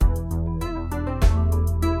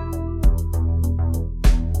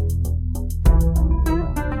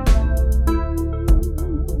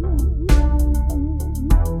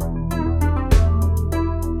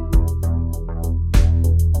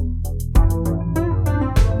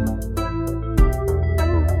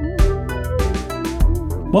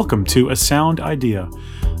Welcome to A Sound Idea.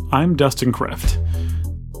 I'm Dustin Kreft.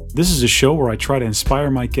 This is a show where I try to inspire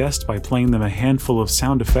my guests by playing them a handful of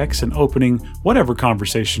sound effects and opening whatever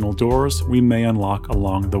conversational doors we may unlock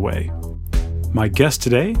along the way. My guest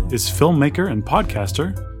today is filmmaker and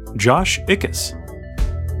podcaster Josh Ickes.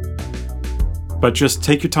 But just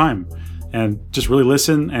take your time and just really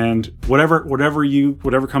listen and whatever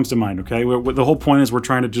comes to mind, okay? The whole point is we're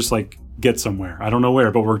trying to just get somewhere. I don't know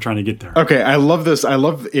where, but we're trying to get there. Okay, I love this. I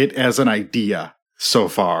love it as an idea so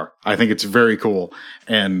far. I think it's very cool,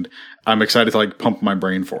 and I'm excited to pump my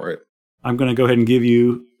brain for it. I'm going to go ahead and give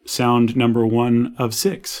you sound number 1 of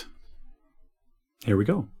 6. Here we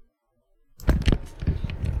go.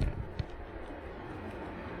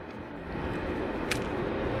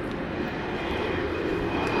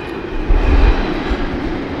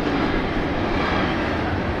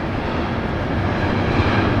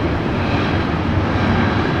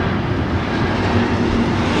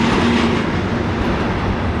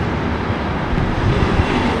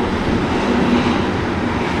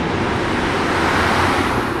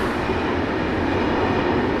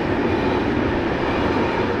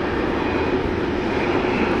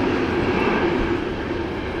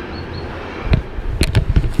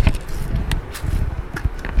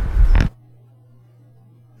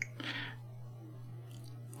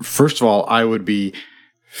 First of all, I would be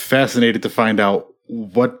fascinated to find out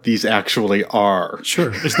what these actually are.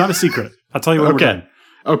 Sure. It's not a secret. I'll tell you when we're done.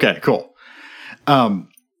 Okay, cool. God,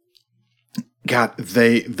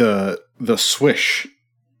 the swish,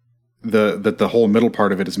 the whole middle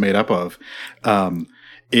part of it is made up of,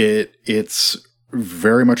 it's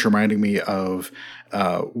very much reminding me of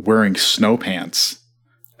wearing snow pants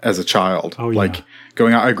as a child. Oh, yeah.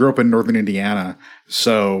 Going out. I grew up in northern Indiana,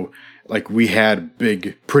 so we had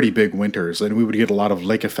pretty big winters, and we would get a lot of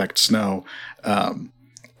lake effect snow,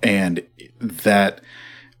 and that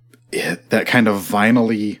kind of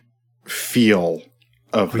vinyl-y feel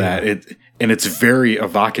of that. And it's very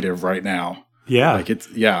evocative right now. Yeah,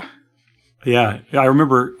 Yeah. I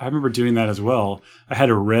remember doing that as well. I had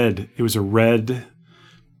a red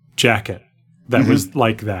jacket that was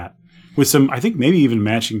like that, with some, I think maybe even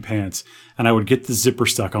matching pants. And I would get the zipper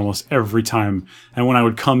stuck almost every time. And when I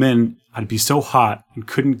would come in, I'd be so hot and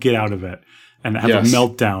couldn't get out of it and have a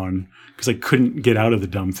meltdown because I couldn't get out of the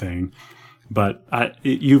dumb thing. But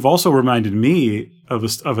you've also reminded me of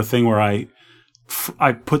a thing where I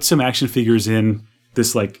put some action figures in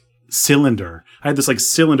this cylinder. I had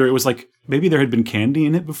this cylinder. It was maybe there had been candy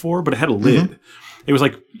in it before, but it had a lid. Mm-hmm. It was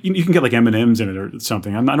you can get M&Ms in it or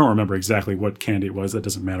something. I don't remember exactly what candy it was. That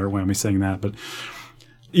doesn't matter. Why am I saying that? But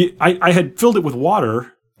I had filled it with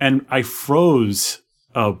water, and I froze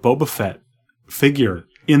a Boba Fett figure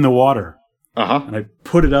in the water. Uh-huh. And I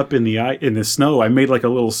put it up in the snow. I made a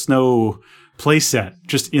little snow play set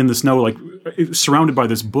just in the snow, surrounded by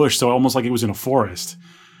this bush, so almost like it was in a forest.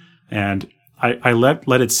 And I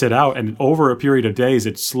let it sit out, and over a period of days,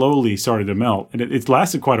 it slowly started to melt. And it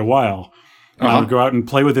lasted quite a while. I would go out and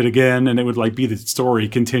play with it again, and it would be the story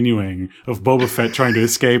continuing of Boba Fett trying to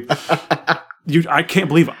escape. I can't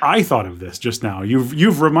believe I thought of this just now.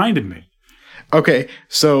 You've reminded me. Okay,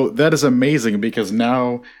 so that is amazing because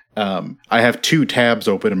now I have 2 tabs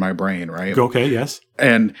open in my brain, right? Okay, yes.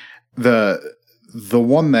 And the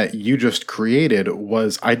one that you just created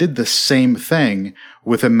was I did the same thing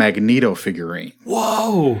with a Magneto figurine.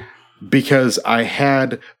 Whoa! Because I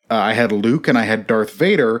had Luke and I had Darth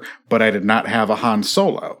Vader, but I did not have a Han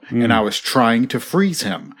Solo, and I was trying to freeze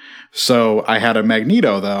him. So I had a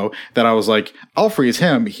Magneto though that I was like, I'll freeze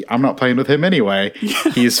him. I'm not playing with him anyway.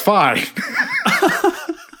 He's fine.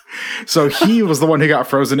 So he was the one who got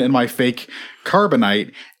frozen in my fake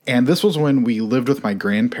carbonite, and this was when we lived with my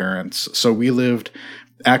grandparents. So we lived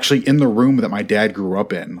actually in the room that my dad grew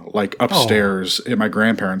up in, upstairs in my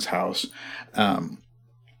grandparents' house.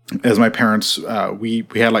 As my parents, we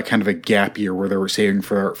had kind of a gap year where they were saving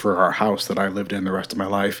for our house that I lived in the rest of my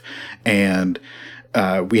life. And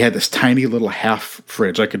we had this tiny little half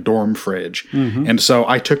fridge, like a dorm fridge. Mm-hmm. And so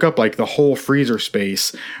I took up the whole freezer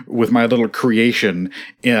space with my little creation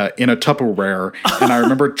in a Tupperware. And I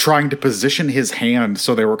remember trying to position his hand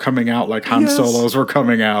so they were coming out like Han Solos were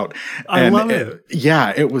coming out. I love it.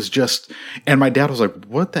 Yeah, it was just, and my dad was like,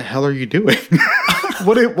 what the hell are you doing?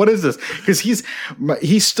 What is this? Because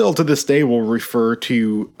he's still to this day will refer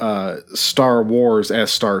to Star Wars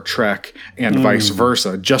as Star Trek and vice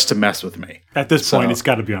versa, just to mess with me. At this point, it's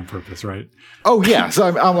got to be on purpose, right? Oh yeah.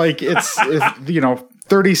 So I'm like, it's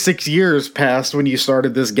 36 years passed when you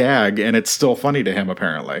started this gag, and it's still funny to him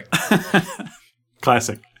apparently.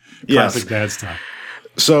 Classic dad stuff.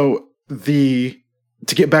 So to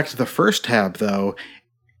get back to the first tab though,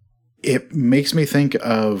 it makes me think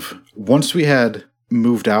of once we had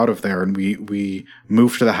moved out of there and we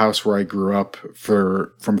moved to the house where I grew up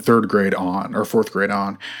from third grade on or fourth grade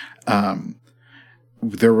on.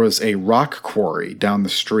 There was a rock quarry down the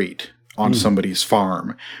street on somebody's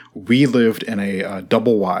farm. We lived in a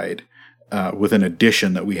double wide with an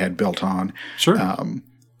addition that we had built on. Sure.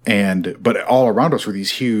 But all around us were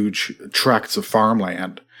these huge tracts of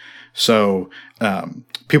farmland. So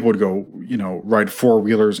people would go, ride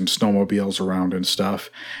 4-wheelers and snowmobiles around and stuff.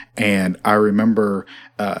 And I remember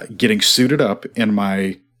getting suited up in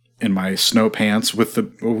my snow pants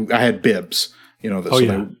I had bibs,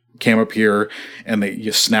 they came up here and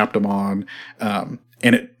you snapped them on. And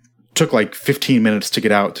it took like 15 minutes to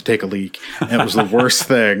get out to take a leak. And it was the worst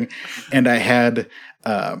thing. And I had,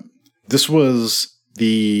 this was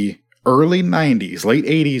the early 90s, late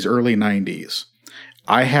 80s, early 90s.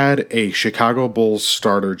 I had a Chicago Bulls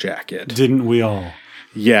starter jacket. Didn't we all?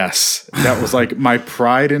 Yes. That was like my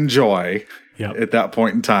pride and joy at that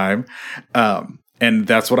point in time. And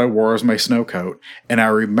that's what I wore as my snow coat. And I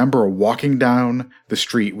remember walking down the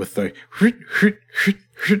street with the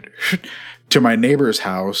to my neighbor's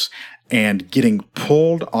house and getting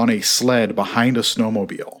pulled on a sled behind a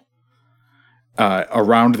snowmobile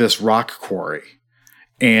around this rock quarry.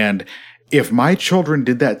 And if my children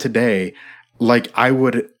did that today, like I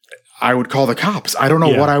would call the cops. I don't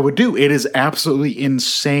know what I would do. It is absolutely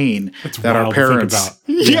insane that our parents,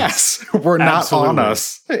 yes, were not on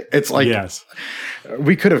us. It's like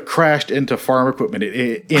we could have crashed into farm equipment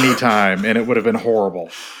at any time, and it would have been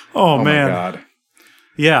horrible. Oh man, my God.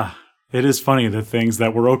 Yeah, it is funny the things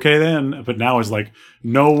that were okay then, but now is like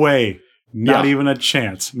no way, not even a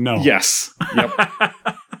chance. No. Yes. Yep.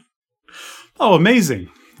 Oh,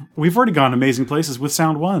 amazing! We've already gone amazing places with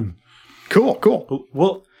Sound 1. Cool.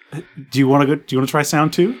 Well, do you want to try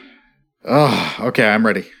Sound 2? Oh, okay. I'm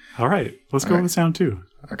ready. All right. Let's go with Sound 2.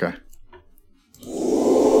 Okay.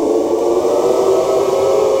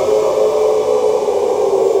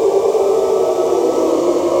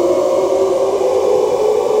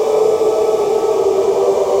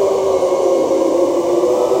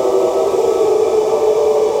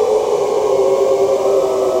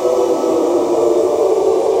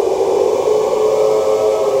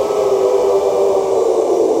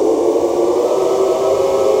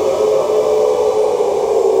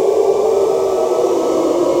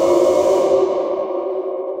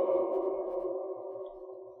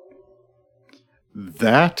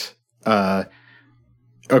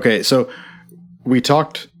 Okay, so we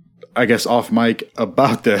talked, I guess, off mic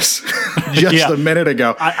about this just a minute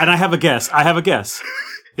ago. I have a guess.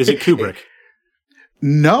 Is it Kubrick?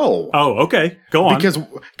 No. Oh, okay. Go on.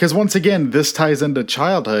 Because once again, this ties into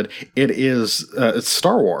childhood. It is it's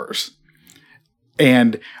Star Wars.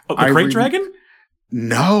 And the Crate Dragon?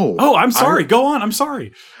 No. Oh, I'm sorry. Go on. I'm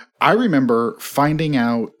sorry. I remember finding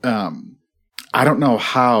out, I don't know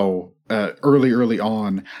how, early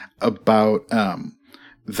on about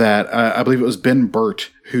that I believe it was Ben Burt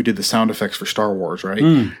who did the sound effects for Star Wars, right?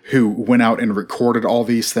 Who went out and recorded all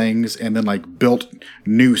these things and then like built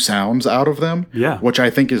new sounds out of them. Yeah. Which I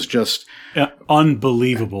think is just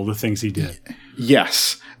unbelievable, the things he did.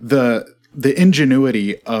 Yes. The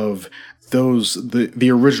ingenuity of the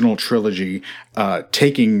original trilogy,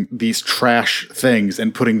 taking these trash things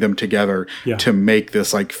and putting them together to make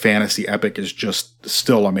this like fantasy epic is just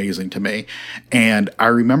still amazing to me. And I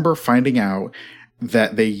remember finding out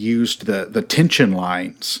that they used the tension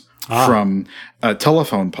lines from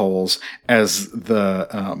telephone poles as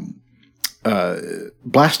the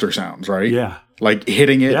blaster sounds, right? Yeah. Like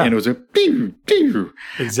hitting it and it was a pew, pew.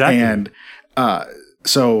 Exactly. And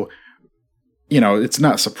so, it's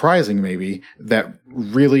not surprising maybe that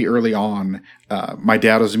really early on, my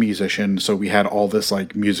dad was a musician, so we had all this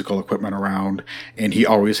like musical equipment around, and he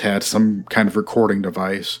always had some kind of recording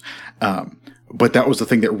device. But that was the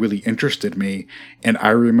thing that really interested me. And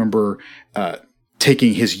I remember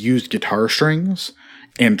taking his used guitar strings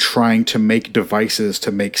and trying to make devices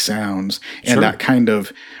to make sounds, and that kind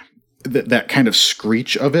of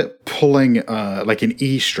screech of it pulling like an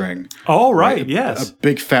E string. Oh, right. Yes. A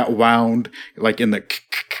big fat wound, like in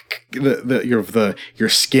your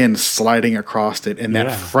skin sliding across it, and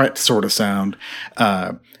that fret sort of sound.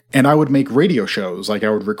 And I would make radio shows, like I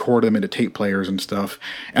would record them into tape players and stuff.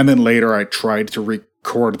 And then later I tried to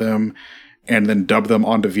record them and then dub them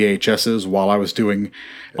onto VHSs while I was doing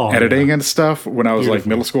editing and stuff when I was like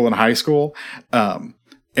middle school and high school.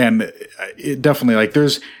 And it definitely like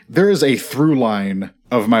there is a through line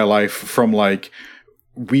of my life from like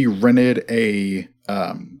we rented I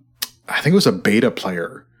think it was a beta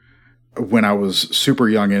player when I was super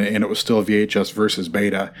young and it was still VHS versus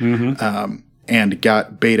beta, and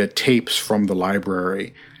got beta tapes from the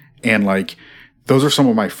library. And like, those are some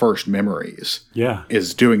of my first memories. Yeah.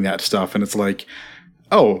 Is doing that stuff. And it's like,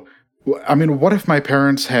 oh, I mean, what if my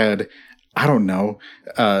parents had, I don't know,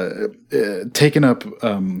 taken up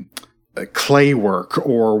clay work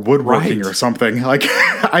or woodworking or something? Like,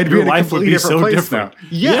 I'd be in a completely different place now.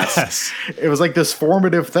 Yes. It was like this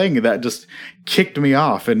formative thing that just kicked me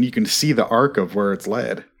off, and you can see the arc of where it's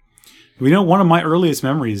led. You know, one of my earliest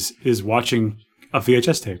memories is watching a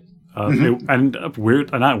VHS tape.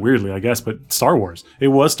 Not weirdly, I guess, but Star Wars. It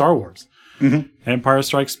was Star Wars. Empire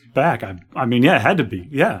Strikes Back. I mean, yeah, it had to be.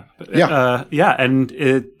 Yeah. And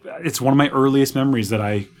it's one of my earliest memories that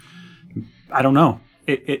I don't know.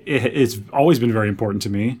 It's always been very important to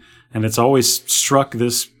me, and it's always struck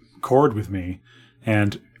this chord with me.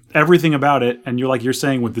 And everything about it, and you're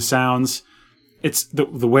saying with the sounds, it's the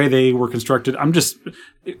way they were constructed.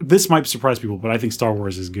 This might surprise people, but I think Star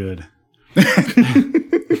Wars is good.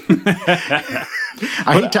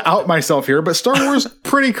 I hate to out myself here, but Star Wars,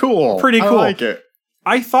 pretty cool. Pretty cool. I like it.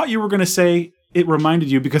 I thought you were going to say it reminded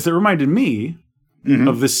you, because it reminded me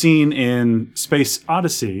of the scene in Space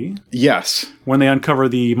Odyssey. Yes. When they uncover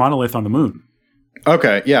the monolith on the moon.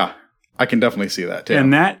 Okay, yeah. I can definitely see that, too.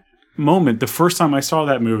 And that moment, the first time I saw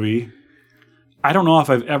that movie, I don't know if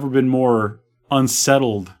I've ever been more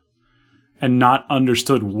unsettled and not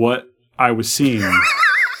understood what I was seeing.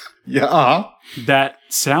 Yeah, uh-huh. That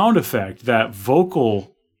sound effect, that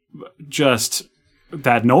vocal, just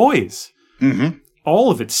that noise,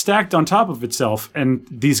 all of it stacked on top of itself, and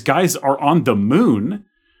these guys are on the moon.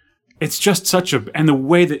 It's just and the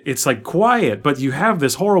way that it's like quiet, but you have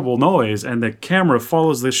this horrible noise, and the camera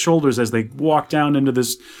follows their shoulders as they walk down into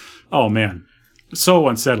this. Oh man, so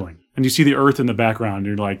unsettling. And you see the earth in the background, and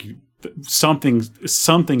you're like, something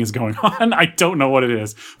is going on. I don't know what it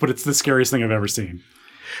is, but it's the scariest thing I've ever seen.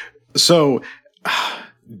 So,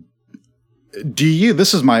 do you,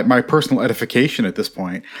 this is my personal edification at this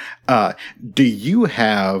point, do you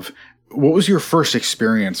have, what was your first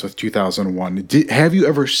experience with 2001? Have you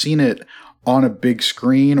ever seen it on a big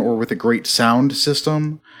screen or with a great sound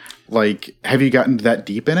system? Like, have you gotten that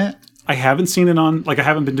deep in it? I haven't seen it on, like, I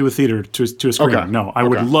haven't been to a theater to a screen. Okay. No, I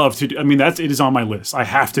would love to. I mean, it is on my list. I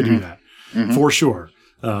have to do that for sure.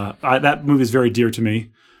 That movie is very dear to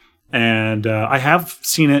me. And I have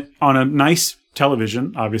seen it on a nice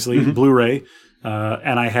television, obviously, Blu-ray,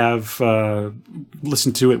 and I have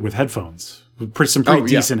listened to it with headphones, with some pretty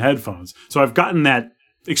decent headphones. So I've gotten that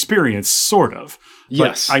experience, sort of.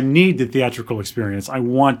 Yes, but I need the theatrical experience. I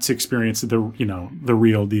want to experience the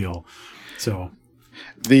real deal. So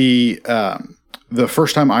the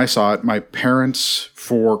first time I saw it, my parents,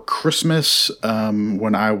 for Christmas,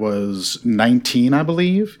 when I was 19, I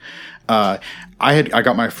believe. I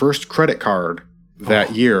got my first credit card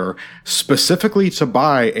that year specifically to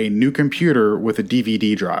buy a new computer with a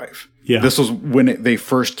DVD drive. Yeah. This was when they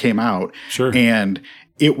first came out. Sure. And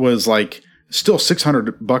it was like still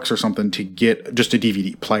 $600 or something to get just a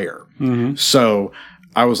DVD player. So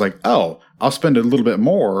I was like, oh, I'll spend a little bit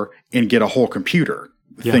more and get a whole computer.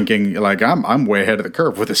 Yeah. Thinking like I'm way ahead of the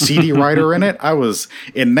curve with a CD writer in it. I was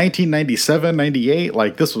in 1997, 98.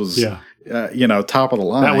 Like this was, top of the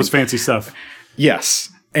line. That was fancy stuff. Yes.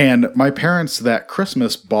 And my parents that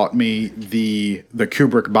Christmas bought me the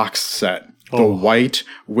Kubrick box set, the white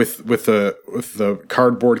with the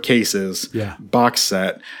cardboard cases box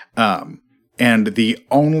set. And the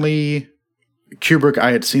only Kubrick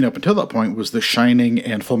I had seen up until that point was The Shining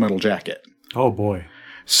and Full Metal Jacket. Oh boy.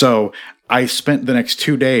 So I spent the next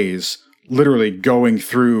 2 days literally going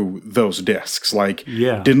through those discs. Like,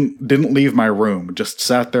 didn't leave my room. Just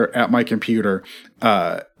sat there at my computer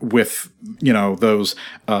with those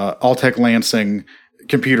Altec Lansing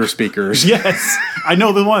computer speakers. Yes, I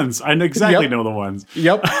know the ones. I exactly know the ones.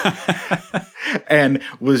 Yep. And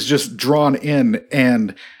was just drawn in.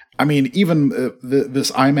 And I mean, even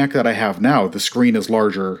this iMac that I have now, the screen is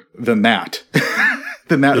larger than that.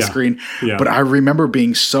 Screen. Yeah. But I remember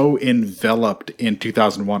being so enveloped in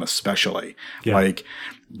 2001, especially like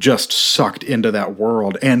just sucked into that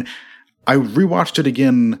world. And I rewatched it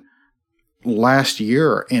again last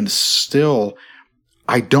year and still,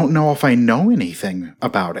 I don't know if I know anything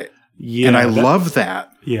about it. Yeah. And I love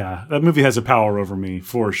that. Yeah. That movie has a power over me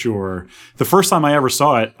for sure. The first time I ever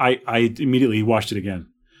saw it, I immediately watched it again.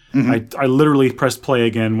 I literally pressed play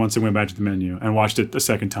again once I went back to the menu and watched it the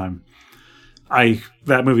second time.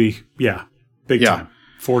 That movie, big time,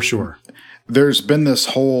 for sure. There's been this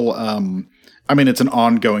whole, it's an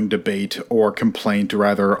ongoing debate or complaint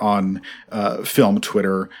rather on film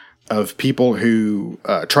Twitter of people who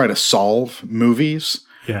try to solve movies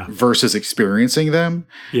versus experiencing them.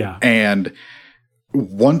 Yeah. And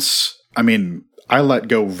I let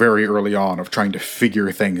go very early on of trying to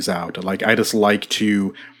figure things out. Like, I just like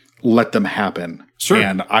to let them happen. Sure.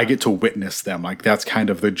 And I get to witness them. Like, that's kind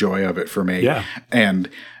of the joy of it for me. Yeah. And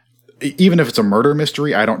even if it's a murder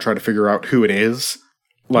mystery, I don't try to figure out who it is.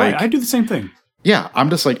 Like, I do the same thing. Yeah. I'm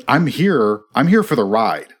just like, I'm here for the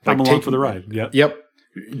ride. Like, I'm along for the ride. Yep. Yep.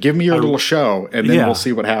 Give me your little show, and then we'll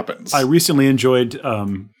see what happens. I recently enjoyed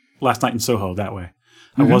Last Night in Soho that way.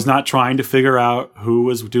 I was not trying to figure out who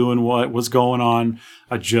was doing what was going on.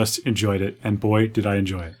 I just enjoyed it. And boy, did I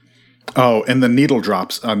enjoy it. Oh, and the needle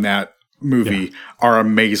drops on that movie are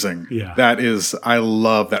amazing. Yeah. I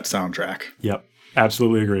love that soundtrack. Yep.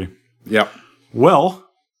 Absolutely agree. Yep. Well,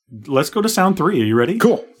 let's go to sound 3. Are you ready?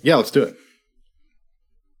 Cool. Yeah, let's do it.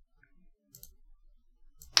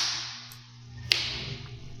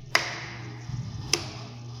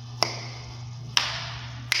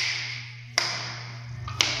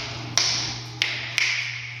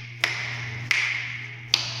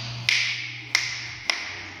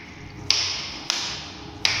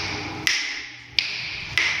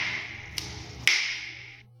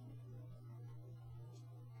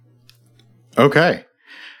 Okay.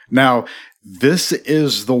 Now, this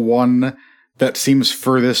is the one that seems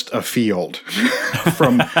furthest afield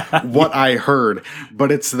from what I heard,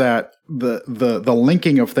 but it's that the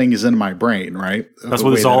linking of things in my brain, right? That's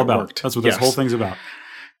what it's all about. That's what this whole thing's about.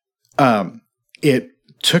 It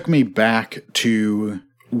took me back to,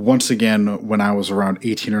 once again, when I was around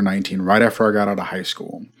 18 or 19, right after I got out of high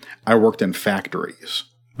school. I worked in factories.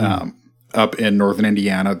 Up in northern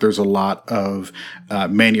Indiana, there's a lot of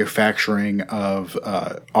manufacturing of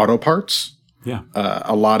auto parts. Yeah.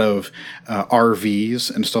 A lot of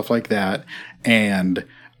RVs and stuff like that. And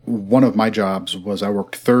one of my jobs was I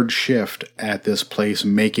worked third shift at this place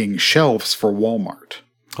making shelves for Walmart.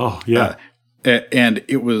 Oh, yeah. And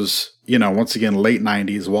it was, once again, late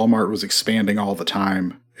 90s. Walmart was expanding all the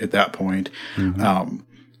time at that point.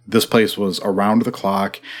 This place was around the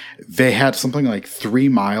clock. They had something like 3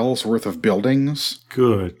 miles worth of buildings.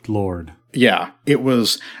 Good Lord. Yeah. It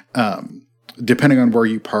was, depending on where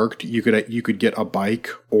you parked, you could get a bike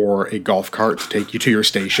or a golf cart to take you to your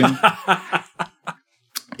station.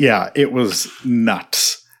 Yeah, it was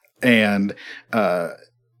nuts. And I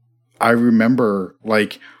remember,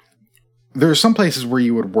 like, there's some places where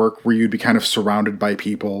you would work where you'd be kind of surrounded by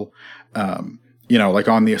people, like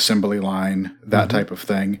on the assembly line, that type of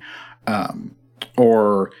thing.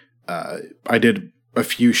 Or I did a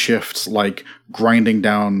few shifts, like grinding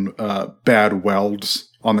down bad welds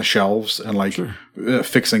on the shelves and like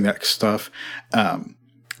fixing that stuff.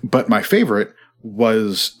 But my favorite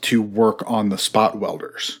was to work on the spot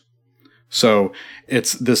welders. So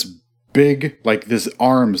it's this big, like this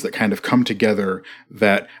arms that kind of come together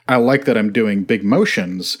that I like that I'm doing big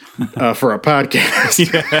motions for a podcast.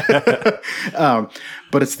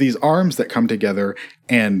 But it's these arms that come together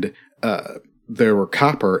and they were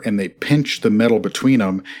copper and they pinch the metal between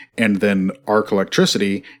them and then arc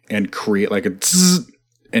electricity and create like a zzz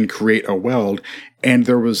and create a weld. And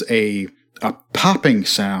there was a popping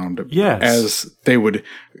sound as they would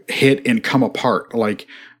hit and come apart, like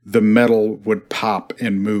the metal would pop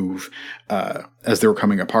and move as they were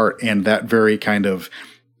coming apart. And that very kind of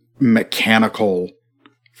mechanical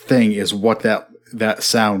thing is what that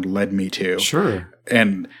sound led me to. Sure.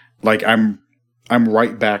 And like, I'm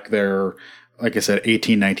right back there, like I said,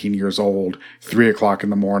 18, 19 years old, 3:00 in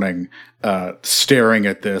the morning, staring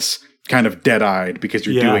at this kind of dead-eyed because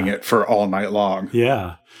you're doing it for all night long.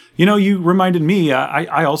 Yeah. You reminded me,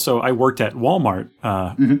 I worked at Walmart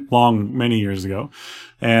many years ago.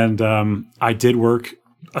 And I did work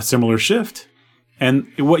a similar shift. And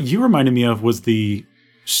what you reminded me of was the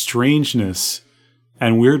strangeness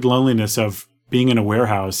and weird loneliness of being in a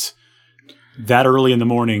warehouse that early in the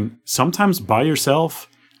morning, sometimes by yourself.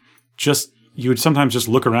 You would sometimes just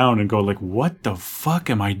look around and go like, what the fuck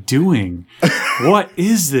am I doing? What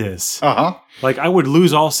is this? Like I would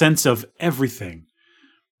lose all sense of everything.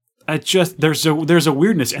 There's a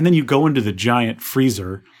weirdness. And then you go into the giant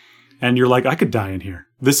freezer and you're like, I could die in here.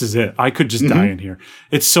 This is it. I could just die in here.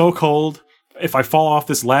 It's so cold. If I fall off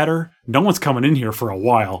this ladder, no one's coming in here for a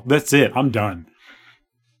while. That's it. I'm done.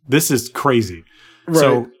 This is crazy. Right.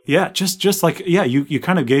 So yeah, just like, you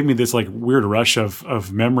kind of gave me this like weird rush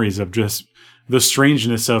of memories of just the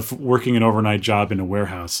strangeness of working an overnight job in a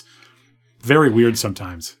warehouse. Very weird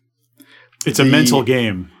sometimes. It's a mental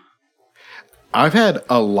game. I've had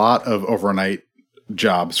a lot of overnight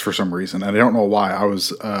jobs for some reason, and I don't know why.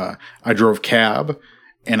 I drove cab,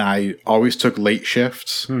 and I always took late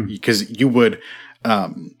shifts because you'd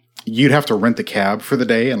have to rent the cab for the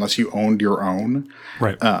day unless you owned your own.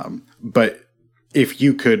 Right. But if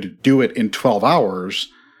you could do it in 12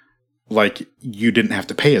 hours, like you didn't have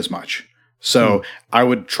to pay as much. So I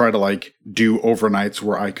would try to like do overnights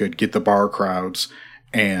where I could get the bar crowds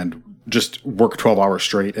and just work 12 hours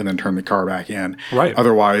straight and then turn the car back in. Right.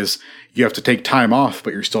 Otherwise, you have to take time off,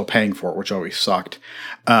 but you're still paying for it, which always sucked.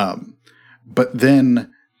 But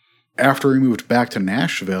then after we moved back to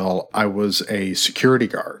Nashville, I was a security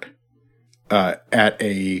guard at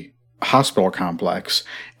a hospital complex,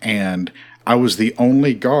 and I was the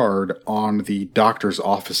only guard on the doctor's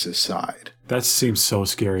office's side. That seems so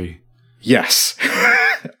scary. Yes.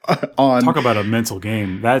 Talk about a mental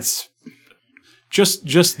game. That's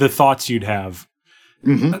just the thoughts you'd have.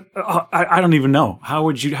 I don't even know.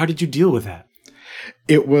 How did you deal with that?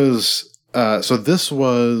 It was, so this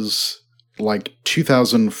was like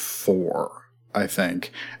 2004, I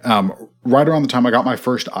think. Right around the time I got my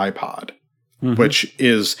first iPod, which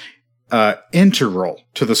is integral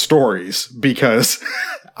to the stories because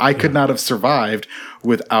I could not have survived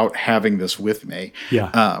without having this with me.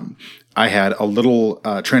 Yeah. I had a little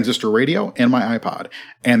transistor radio and my iPod,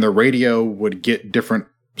 and the radio would get different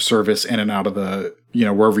service in and out of the,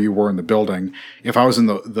 wherever you were in the building. If I was in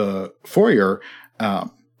the foyer,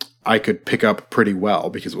 I could pick up pretty well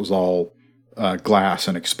because it was all glass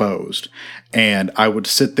and exposed. And I would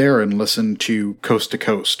sit there and listen to Coast to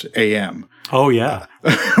Coast AM. Oh, yeah.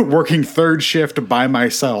 Working third shift by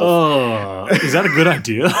myself. Oh, is that a good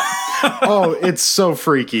idea? Oh, it's so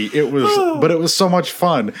freaky. But it was so much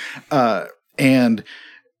fun. And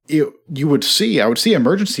I would see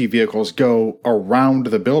emergency vehicles go around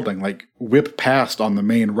the building, like whip past on the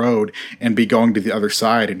main road and be going to the other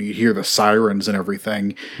side, and you'd hear the sirens and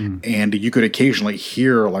everything. And you could occasionally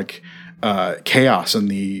hear like chaos in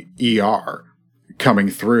the ER coming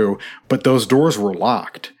through, but those doors were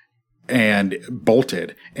locked and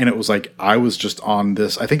bolted. And it was like, I was just on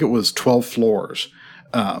this, I think it was 12 floors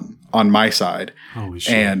on my side. Holy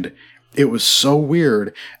shit. And it was so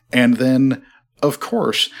weird. And then, of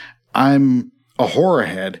course, I'm a horror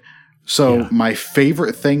head. So my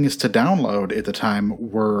favorite things to download at the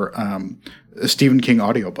time were Stephen King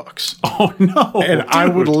audiobooks. Oh, no. And I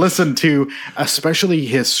would listen to, especially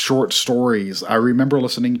his short stories. I remember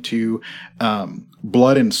listening to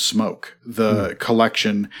Blood and Smoke, the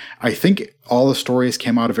collection. I think all the stories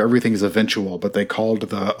came out of Everything's Eventual, but they called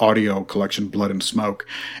the audio collection Blood and Smoke.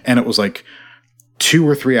 And it was like 2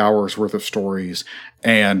 or 3 hours worth of stories.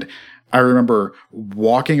 And I remember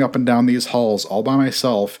walking up and down these halls all by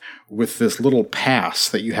myself with this little pass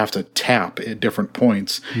that you have to tap at different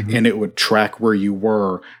points, and it would track where you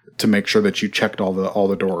were to make sure that you checked all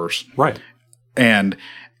the doors. Right. And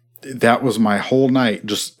that was my whole night.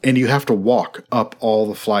 And you have to walk up all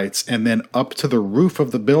the flights and then up to the roof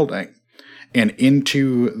of the building and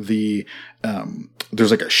into the,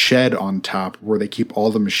 there's like a shed on top where they keep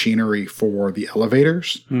all the machinery for the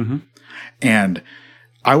elevators. And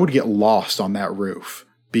I would get lost on that roof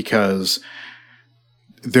because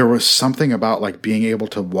there was something about like being able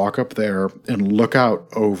to walk up there and look out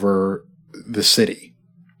over the city.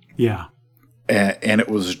 Yeah. And it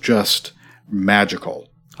was just magical.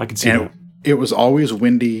 I can see that. It was always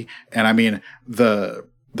windy. And I mean, the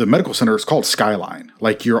medical center is called Skyline.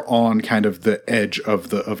 Like you're on kind of the edge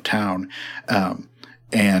of town.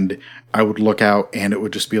 And I would look out and it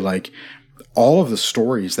would just be like, all of the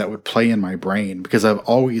stories that would play in my brain, because I've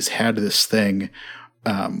always had this thing.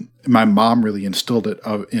 My mom really instilled it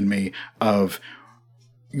in me of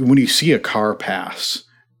when you see a car pass,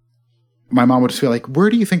 my mom would just be like, where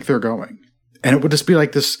do you think they're going? And it would just be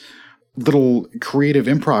like this little creative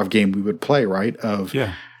improv game we would play, right?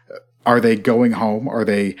 Are they going home? Are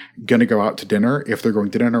they going to go out to dinner? If they're going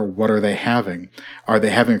to dinner, what are they having? Are they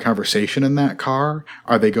having a conversation in that car?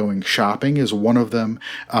 Are they going shopping? Is one of them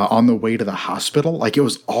on the way to the hospital? Like it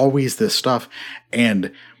was always this stuff.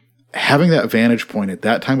 And having that vantage point at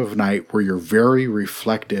that time of night where you're very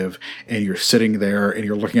reflective and you're sitting there and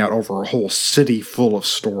you're looking out over a whole city full of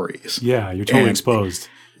stories. Yeah, you're totally exposed.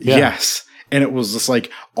 Yeah. Yes. And it was just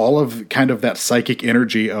like all of kind of that psychic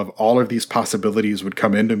energy of all of these possibilities would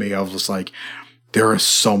come into me. I was just like, there is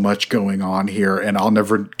so much going on here and I'll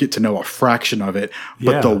never get to know a fraction of it.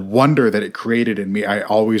 But the wonder that it created in me, I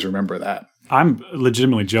always remember that. I'm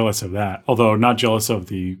legitimately jealous of that, although not jealous of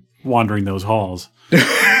the wandering those halls. Did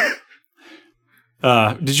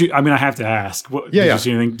you, I mean, I have to ask, did you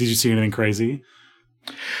see anything crazy?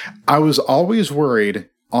 I was always worried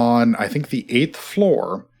on, I think the 8th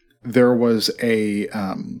floor, there was a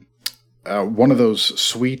one of those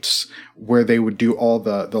suites where they would do all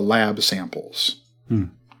the lab samples.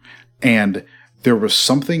 And there was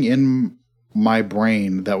something in my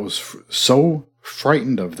brain that was so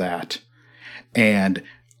frightened of that. And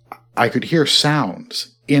I could hear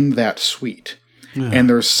sounds in that suite. And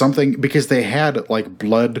there's something, because they had like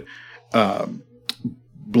blood and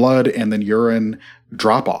then urine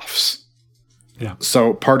drop-offs. Yeah.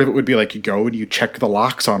 So part of it would be like you go and you check the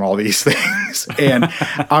locks on all these things. And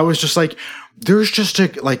I was just like, there's just and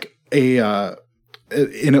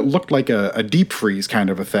it looked like a deep freeze kind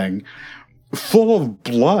of a thing full of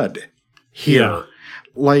blood here. Yeah.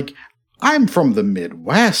 Like, I'm from the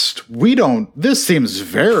Midwest. This seems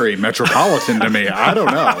very metropolitan to me. I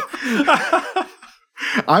don't know.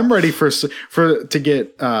 I'm ready to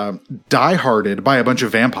get die-hearted by a bunch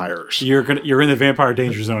of vampires. You're in the vampire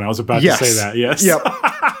danger zone. I was about to say that. Yes. Yep.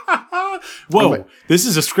 Whoa! This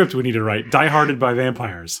is a script we need to write. Die-hearted by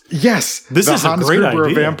vampires. Yes. This is a great idea.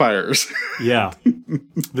 Of vampires. Yeah.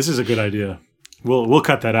 This is a good idea. We'll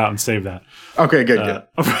cut that out and save that. Okay. Good.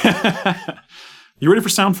 You ready for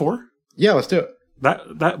sound 4? Yeah. Let's do it.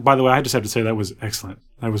 That. By the way, I just have to say that was excellent.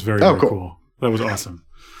 That was very, very cool. That was awesome.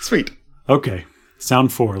 Sweet. Okay.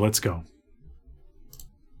 Sound 4, let's go.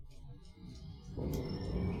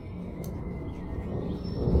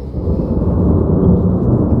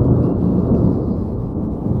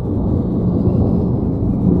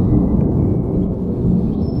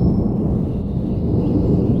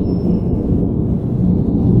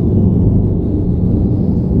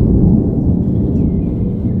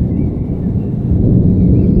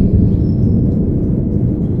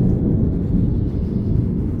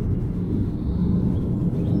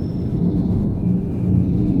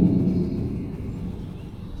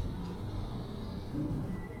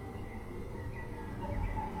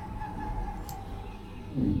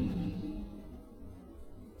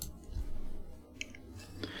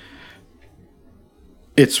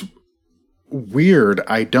 It's weird.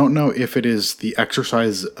 I don't know if it is the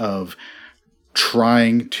exercise of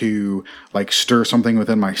trying to like stir something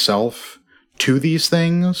within myself to these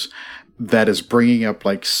things that is bringing up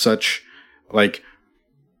like such like,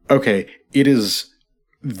 okay, it is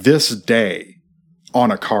this day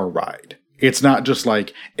on a car ride. It's not just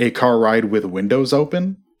like a car ride with windows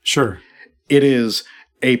open. Sure. It is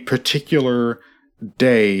a particular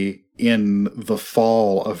day in the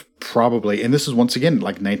fall of probably, and this is once again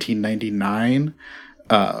like 1999,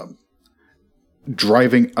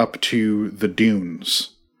 driving up to the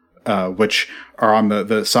dunes, which are on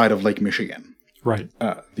the side of Lake Michigan. Right.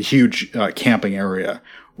 The huge camping area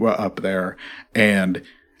up there. And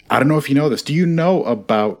I don't know if you know this. Do you know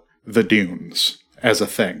about the dunes as a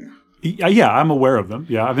thing? Yeah, I'm aware of them.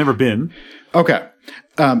 Yeah, I've never been. Okay.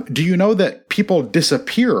 Do you know that people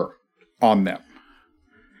disappear on them?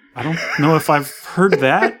 I don't know if I've heard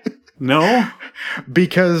that. No.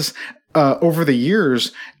 Because over the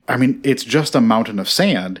years, I mean, it's just a mountain of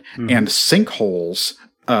sand and sinkholes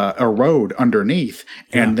erode underneath.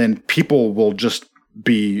 Yeah. And then people will just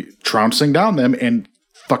be trouncing down them and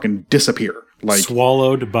fucking disappear. Like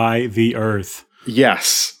swallowed by the earth.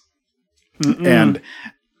 Yes. And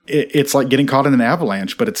it's like getting caught in an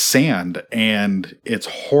avalanche, but it's sand, and it's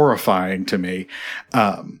horrifying to me.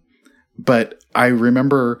 But I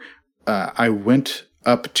remember I went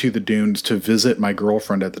up to the dunes to visit my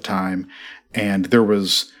girlfriend at the time, and there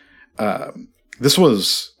was this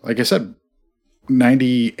was, like I said,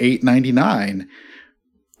 98, 99.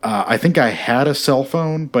 I think I had a cell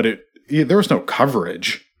phone, but there was no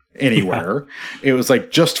coverage anywhere. Yeah. It was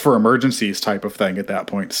like just for emergencies type of thing at that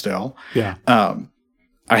point still. Yeah.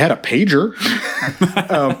 I had a pager.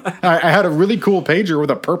 I had a really cool pager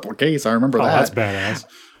with a purple case. I remember that. That's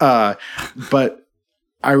badass. But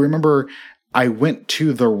I remember I went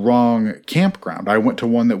to the wrong campground. I went to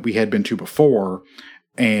one that we had been to before,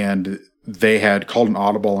 and they had called an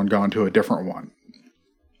audible and gone to a different one.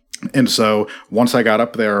 And so once I got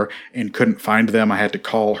up there and couldn't find them, I had to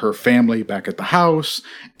call her family back at the house,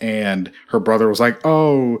 and her brother was like,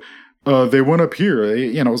 they went up here.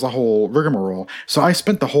 It was a whole rigmarole. So I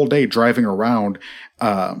spent the whole day driving around,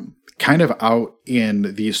 kind of out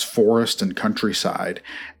in these forest and countryside.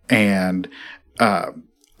 And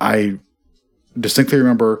I distinctly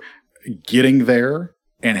remember getting there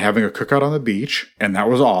and having a cookout on the beach, and that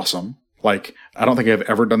was awesome. Like, I don't think I've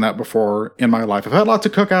ever done that before in my life. I've had lots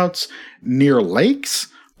of cookouts near lakes,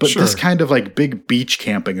 but this kind of like big beach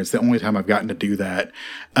camping is the only time I've gotten to do that.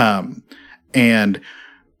 And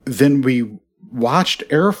then we watched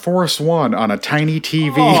Air Force One on a tiny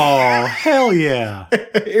TV. Oh, hell yeah.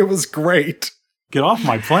 It was great. Get off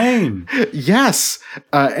my plane. Yes.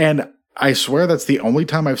 And I swear that's the only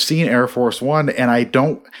time I've seen Air Force One, and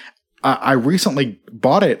I recently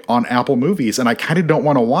bought it on Apple Movies, and I kind of don't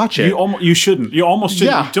want to watch it. You shouldn't. You almost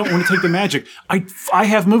shouldn't. Yeah. You don't want to take the magic. I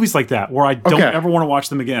have movies like that where I don't ever want to watch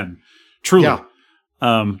them again. Truly. Yeah.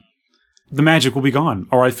 The magic will be gone,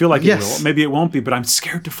 or I feel like it will. Maybe it won't be, but I'm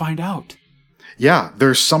scared to find out. Yeah,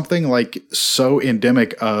 there's something like so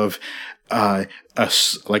endemic of a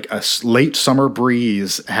late summer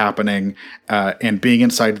breeze happening and being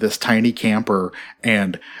inside this tiny camper.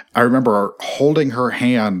 And I remember holding her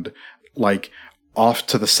hand like off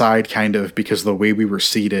to the side kind of because of the way we were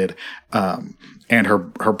seated. And her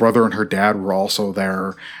brother and her dad were also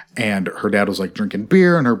there. And her dad was like drinking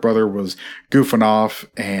beer and her brother was goofing off.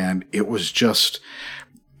 And it was just,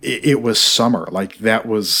 it was summer. Like that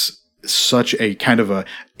was such a kind of a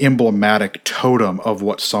emblematic totem of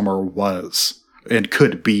what summer was and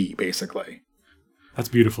could be, basically. That's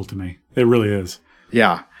beautiful to me. It really is.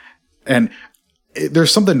 Yeah. And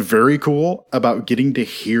there's something very cool about getting to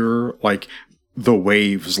hear like the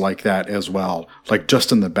waves like that as well. Like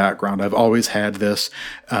just in the background. I've always had this,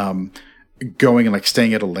 going and like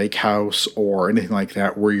staying at a lake house or anything like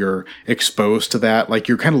that where you're exposed to that. Like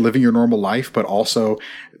you're kind of living your normal life, but also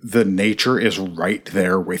the nature is right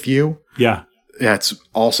there with you. Yeah. That's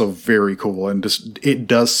also very cool. And just, it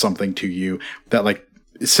does something to you that like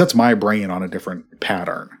it sets my brain on a different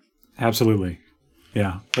pattern. Absolutely.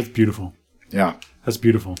 Yeah. That's beautiful. Yeah. That's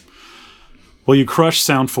beautiful. Well, you crushed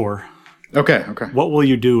sound 4. Okay. What will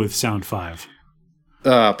you do with sound 5?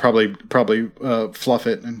 Probably fluff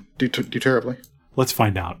it and do terribly. Let's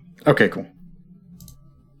find out. Okay, cool.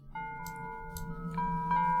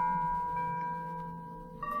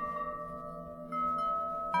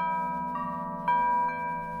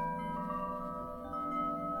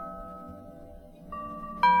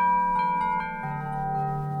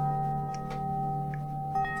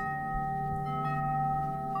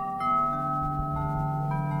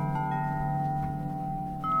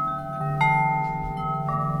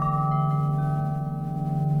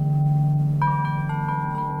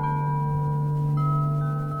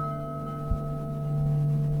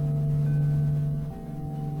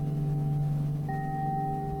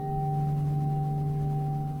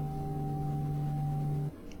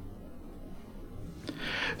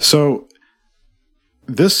 So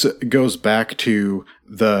this goes back to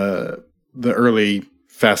the early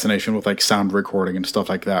fascination with like sound recording and stuff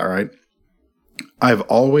like that, right? I've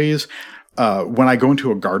always, when I go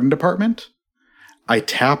into a garden department, I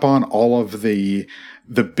tap on all of the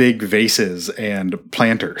big vases and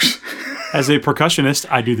planters. As a percussionist,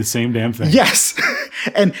 I do the same damn thing. Yes.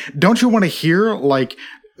 And don't you want to hear like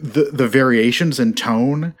the variations in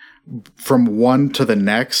tone from one to the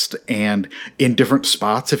next and in different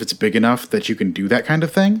spots if it's big enough that you can do that kind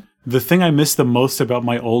of thing? The thing I miss the most about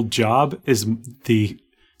my old job is the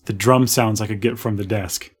drum sounds I could get from the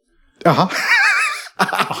desk.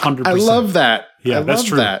 100%. I love that. Yeah, that's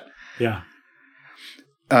true. That. Yeah.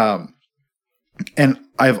 And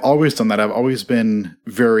I've always done that. I've always been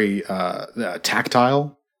very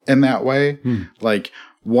tactile in that way. Like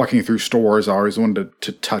walking through stores, I always wanted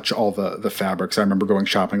to touch all the fabrics. I remember going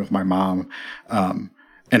shopping with my mom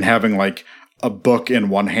and having like a book in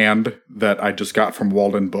one hand that I just got from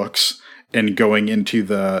Walden Books and going into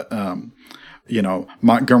the,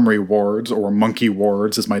 Montgomery wards or monkey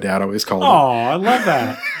wards, as my dad always called it. Oh, I love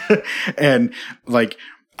that. And like,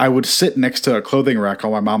 I would sit next to a clothing rack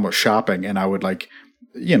while my mom was shopping and I would like,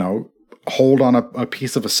 hold on a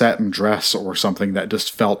piece of a satin dress or something that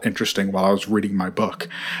just felt interesting while I was reading my book.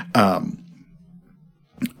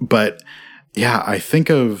 But yeah, I think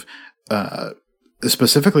of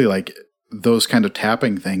specifically like those kind of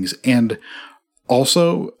tapping things and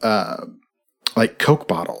also like Coke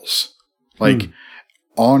bottles. Like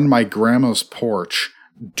on my grandma's porch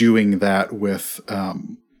doing that with,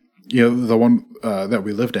 the one that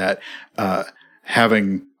we lived at,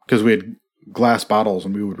 because we had glass bottles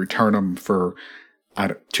and we would return them for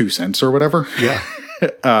 2 cents or whatever.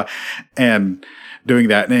 Yeah. And doing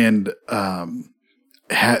that and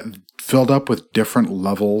had filled up with different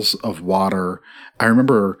levels of water. I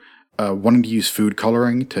remember wanting to use food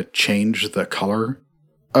coloring to change the color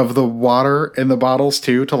of the water in the bottles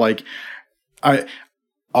too, to like, I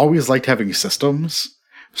always liked having systems.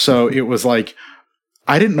 So it was like,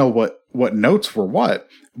 I didn't know what notes were what,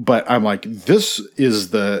 but I'm like, this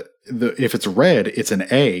is the if it's red, it's an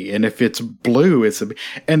A, and if it's blue, it's a B.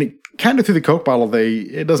 And it, kind of through the Coke bottle,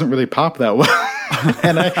 it doesn't really pop that well.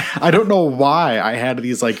 And I don't know why I had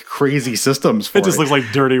these like crazy systems for it. It just looks like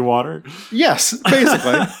dirty water. Yes,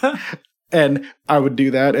 basically. And I would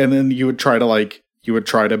do that, and then you would try to like, you would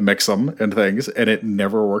try to mix them and things, and it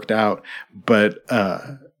never worked out. But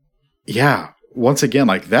yeah, once again,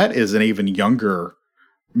 like that is an even younger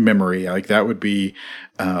memory. Like that would be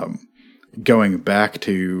going back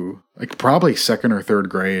to like probably second or third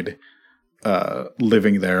grade,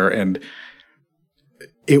 living there. And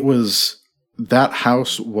it was, that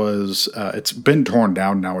house was, it's been torn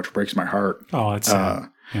down now, which breaks my heart. Oh, it's sad.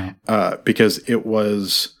 Because it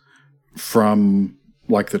was from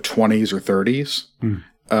like the 20s or 30s,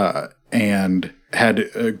 and had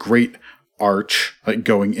a great arch like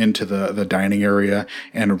going into the dining area,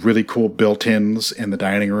 and really cool built-ins in the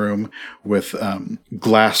dining room with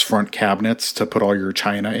glass front cabinets to put all your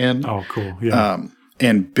china in. Oh, cool. Yeah.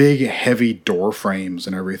 And big, heavy door frames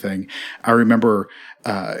and everything. I remember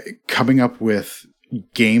coming up with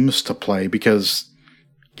games to play because,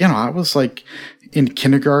 you know, I was like in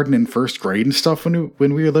kindergarten and first grade and stuff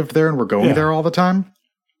when we lived there and we're going there all the time.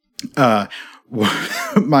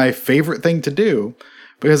 My favorite thing to do,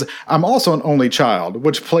 because I'm also an only child,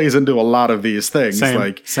 which plays into a lot of these things.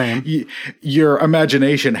 Same. Your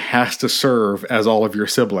imagination has to serve as all of your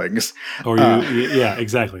siblings. Or yeah,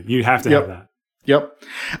 exactly. You have to have that. Yep.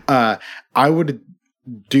 I would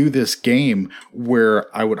do this game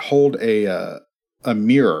where I would hold a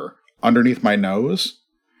mirror underneath my nose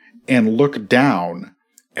and look down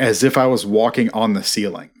as if I was walking on the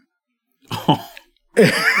ceiling.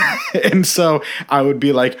 And so I would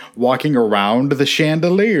be like walking around the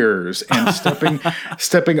chandeliers and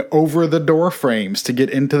stepping over the door frames to get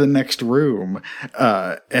into the next room,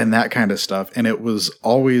 and that kind of stuff. And it was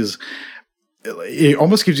always, it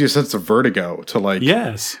almost gives you a sense of vertigo to like,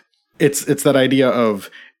 yes, it's that idea of,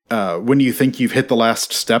 when you think you've hit the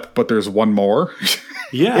last step, but there's one more.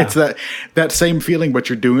 Yeah. It's that same feeling, but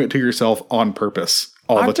you're doing it to yourself on purpose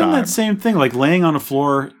all the time. I've done that same thing, like laying on a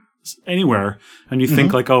floor anywhere, and you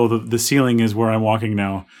think like, oh, the ceiling is where I'm walking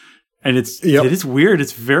now. And it is weird.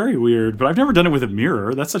 It's very weird, but I've never done it with a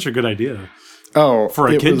mirror. That's such a good idea. Oh, for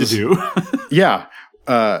a kid to do. Yeah.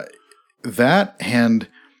 That, and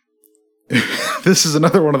this is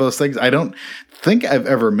another one of those things I don't think I've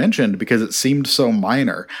ever mentioned because it seemed so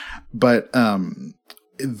minor, but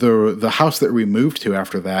the house that we moved to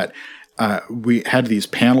after that, we had these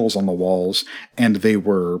panels on the walls, and they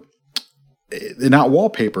were not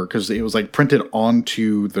wallpaper because it was like printed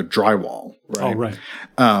onto the drywall. Right? Oh,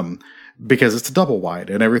 right. Because it's a double wide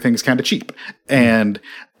and everything's kind of cheap. And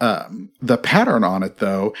the pattern on it,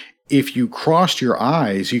 though, if you crossed your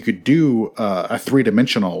eyes, you could do a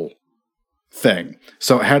 3-dimensional thing.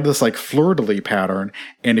 So it had this like fleur-de-lis pattern,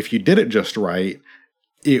 and if you did it just right,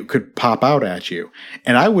 it could pop out at you.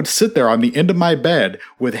 And I would sit there on the end of my bed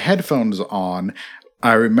with headphones on.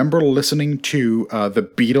 I remember listening to the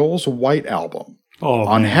Beatles' White Album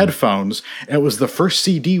on headphones. It was the first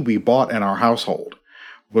CD we bought in our household,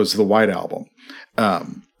 was the White Album.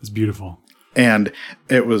 It's beautiful. And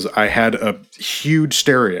I had a huge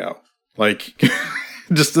stereo, like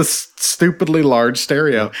just this stupidly large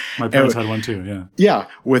stereo. My parents had one too, yeah. Yeah,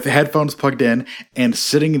 with headphones plugged in and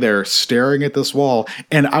sitting there staring at this wall.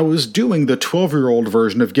 And I was doing the 12-year-old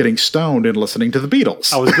version of getting stoned and listening to the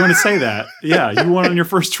Beatles. I was going to say that. Yeah, you went on your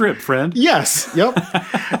first trip, friend. Yes, yep.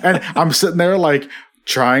 And I'm sitting there like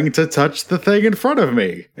trying to touch the thing in front of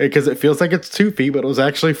me because it feels like it's 2 feet, but it was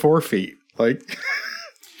actually 4 feet. Like...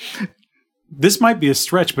 This might be a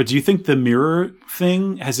stretch, but do you think the mirror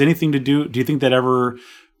thing has anything to do? Do you think that ever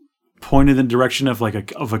pointed in the direction of like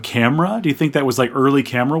a camera? Do you think that was like early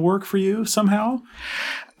camera work for you somehow?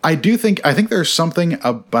 I think there's something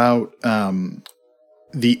about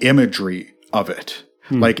the imagery of it,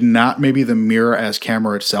 like not maybe the mirror as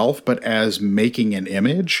camera itself, but as making an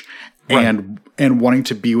image and wanting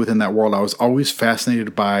to be within that world. I was always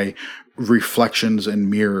fascinated by reflections and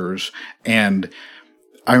mirrors, and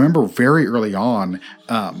I remember very early on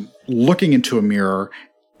looking into a mirror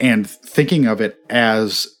and thinking of it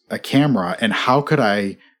as a camera, and how could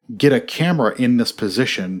I get a camera in this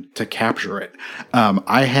position to capture it?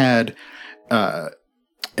 I had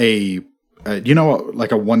you know what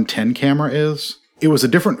like a 110 camera is? It was a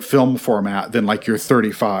different film format than like your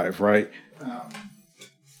 35, right?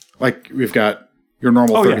 Like we've got your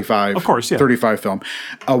normal 35, of course, 35 film.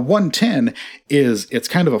 A 110 it's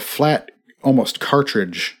kind of a flat, almost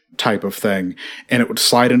cartridge type of thing, and it would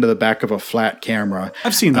slide into the back of a flat camera.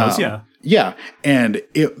 I've seen those, yeah. Yeah, and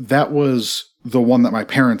that was the one that my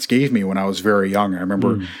parents gave me when I was very young. I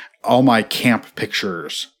remember all my camp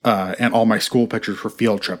pictures and all my school pictures for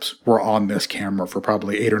field trips were on this camera for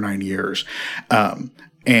probably 8 or 9 years.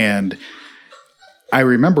 And I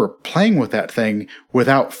remember playing with that thing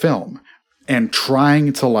without film and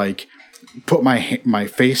trying to like put my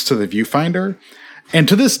face to the viewfinder And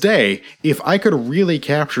to this day, if I could really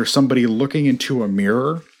capture somebody looking into a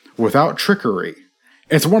mirror without trickery,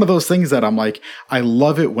 it's one of those things that I'm like, I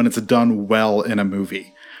love it when it's done well in a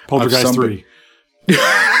movie. Poltergeist 3.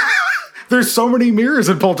 There's so many mirrors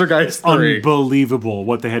in Poltergeist 3. Unbelievable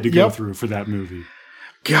what they had to go through for that movie.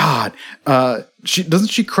 God. Doesn't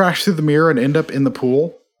she crash through the mirror and end up in the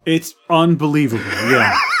pool? It's unbelievable.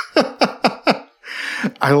 Yeah.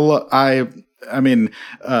 I mean,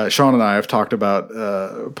 Sean and I have talked about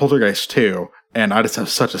Poltergeist 2, and I just have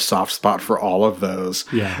such a soft spot for all of those.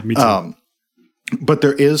 Yeah, me too. But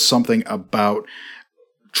there is something about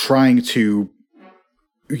trying to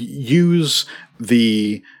use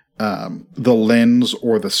the lens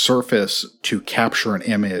or the surface to capture an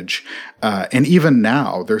image. And even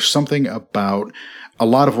now, there's something about a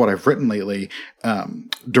lot of what I've written lately,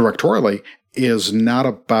 directorially, is not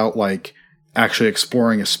about like actually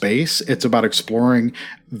exploring a space. It's about exploring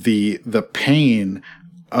the pain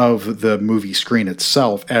of the movie screen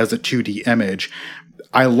itself as a 2D image.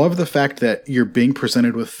 I love the fact that you're being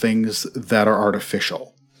presented with things that are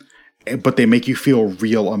artificial, but they make you feel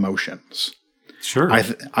real emotions. Sure. I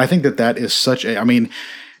think that is such a, I mean,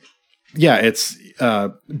 yeah, it's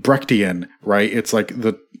Brechtian, right? It's like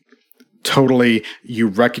totally, you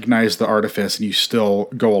recognize the artifice and you still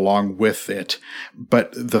go along with it.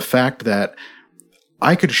 But the fact that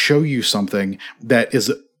I could show you something that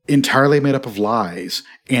is entirely made up of lies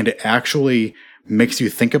and it actually makes you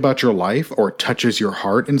think about your life or touches your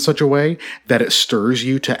heart in such a way that it stirs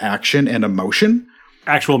you to action and emotion.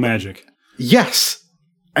 Actual magic. Yes.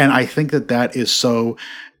 And I think that is so,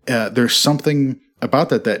 there's something about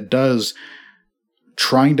that does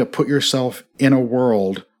trying to put yourself in a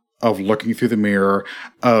world of looking through the mirror,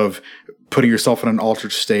 of putting yourself in an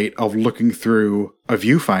altered state, of looking through a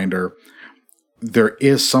viewfinder. There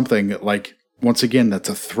is something like, once again, that's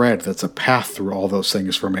a thread, that's a path through all those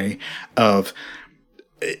things for me of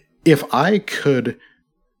if I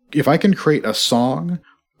can create a song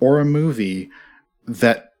or a movie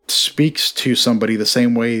that speaks to somebody the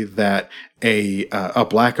same way that a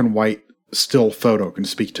black and white still photo can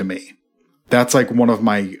speak to me. That's like one of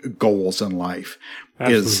my goals in life.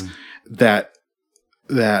 Absolutely. Is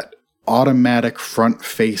that automatic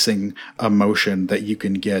front-facing emotion that you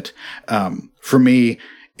can get. For me,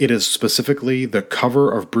 it is specifically the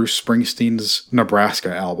cover of Bruce Springsteen's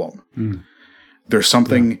Nebraska album. Mm. There's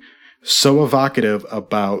something so evocative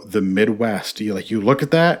about the Midwest. You look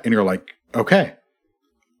at that and you're like, okay,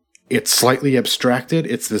 it's slightly abstracted.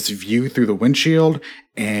 It's this view through the windshield,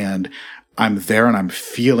 and I'm there and I'm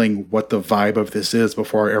feeling what the vibe of this is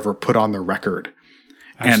before I ever put on the record.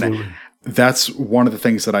 Absolutely. And that's one of the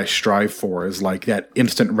things that I strive for, is like that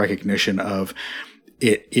instant recognition of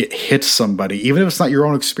it hits somebody. Even if it's not your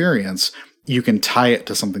own experience, you can tie it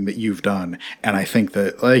to something that you've done. And I think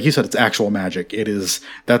that, like you said, it's actual magic.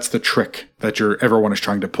 That's the trick that everyone is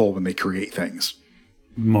trying to pull when they create things.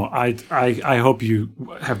 I hope you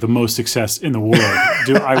have the most success in the world.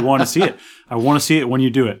 I want to see it. I want to see it when you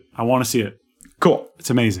do it. I want to see it. Cool. It's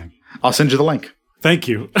amazing. I'll send you the link. Thank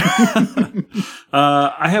you.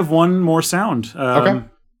 I have one more sound. Okay.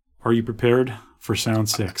 Are you prepared for sound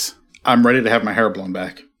 6? I'm ready to have my hair blown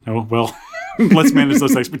back. Oh, well, let's manage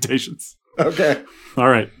those expectations. Okay. All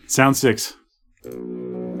right. Sound 6.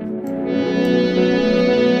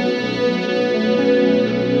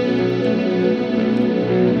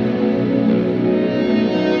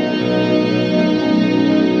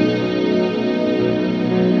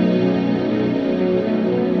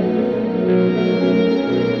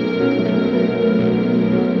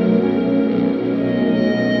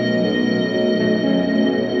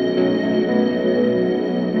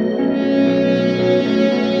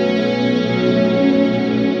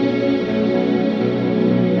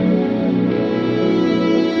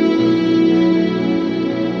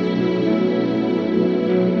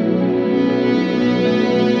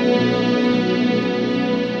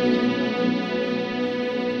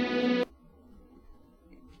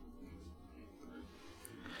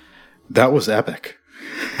 That was epic.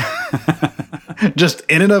 Just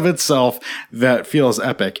in and of itself, that feels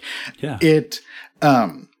epic. Yeah.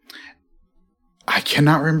 I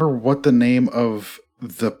cannot remember what the name of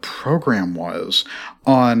the program was.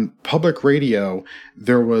 On public radio,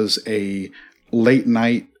 there was a late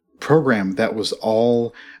night program that was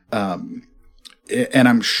all, and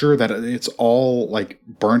I'm sure that it's all like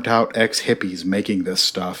burnt out ex-hippies making this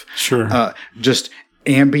stuff. Sure. Just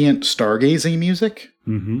ambient stargazing music.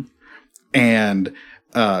 Mm-hmm. And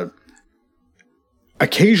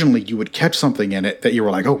occasionally you would catch something in it that you were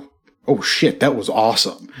like, oh, oh shit, that was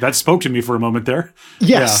awesome. That spoke to me for a moment there.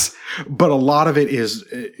 Yes. Yeah. But a lot of it is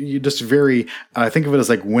you just very, think of it as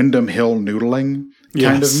like Windham Hill noodling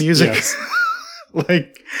kind of music. Yes.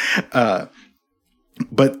 Like,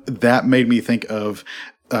 but that made me think of,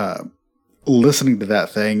 listening to that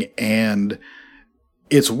thing. And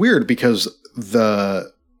it's weird because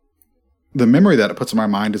the memory that it puts in my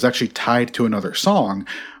mind is actually tied to another song,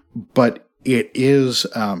 but it is,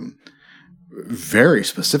 very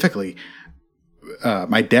specifically,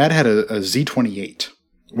 my dad had a Z28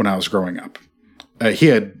 when I was growing up. He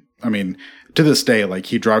had, I mean, to this day, like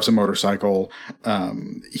he drives a motorcycle.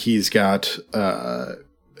 He's got,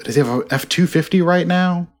 does he have a F-250 right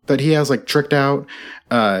now that he has like tricked out?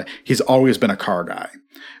 He's always been a car guy.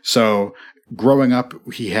 So growing up,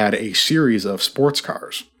 he had a series of sports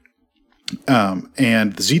cars.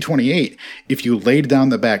 And the Z28, if you laid down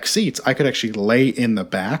the back seats, I could actually lay in the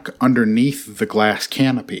back underneath the glass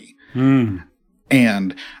canopy.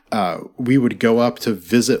 And we would go up to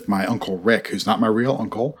visit my Uncle Rick, who's not my real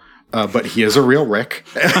uncle, but he is a real Rick.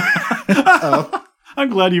 I'm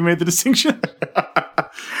glad you made the distinction.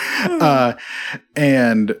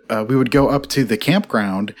 And we would go up to the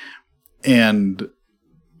campground, and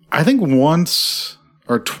I think once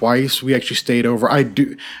or twice we actually stayed over. I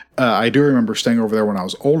do remember staying over there when I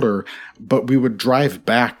was older, but we would drive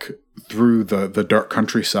back through the dark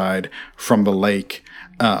countryside from the lake.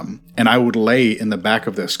 And I would lay in the back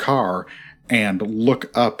of this car and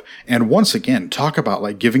look up, and once again, talk about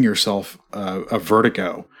like giving yourself a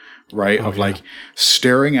vertigo, right? Of like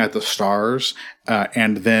staring at the stars,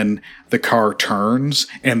 and then the car turns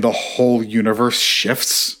and the whole universe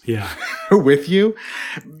shifts with you.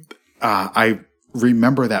 I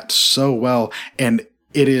remember that so well. And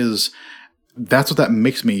that's what that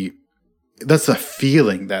makes me, that's the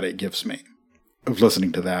feeling that it gives me of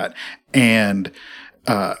listening to that. And,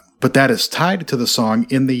 but that is tied to the song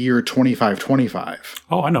In the Year 2525.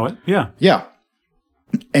 Oh, I know it. Yeah. Yeah.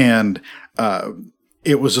 And,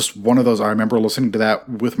 it was just one of those, I remember listening to that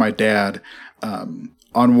with my dad, on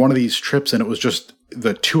one of these trips, and it was just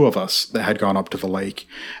the two of us that had gone up to the lake.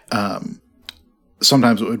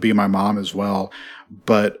 Sometimes it would be my mom as well.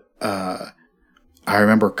 But, I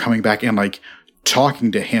remember coming back and like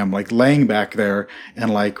talking to him, like laying back there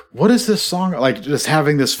and like, what is this song? Like just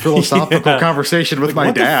having this philosophical conversation with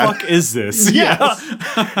my dad. What the fuck is this? Yes.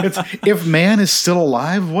 It's, if man is still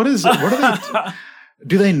alive, what are they,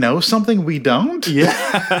 do they know something we don't?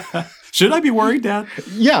 Yeah. Should I be worried, Dad?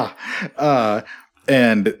 Yeah.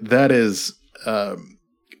 And that is,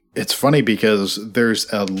 it's funny because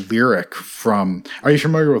there's a lyric from, are you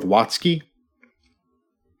familiar with Watsky?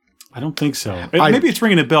 I don't think so. Maybe it's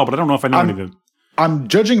ringing a bell, but I don't know if I know any of it. I'm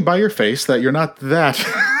judging by your face that you're not that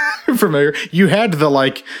familiar. You had the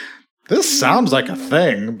like, this sounds like a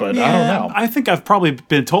thing, but I don't know. I think I've probably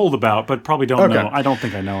been told about, but probably don't know. I don't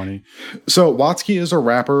think I know any. So Watsky is a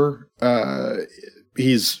rapper.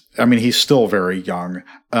 He's still very young,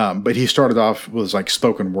 but he started off was like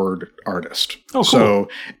spoken word artist. Oh, cool. So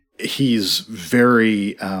he's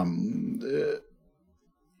very,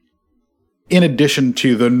 in addition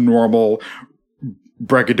to the normal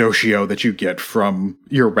braggadocio that you get from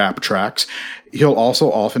your rap tracks, he'll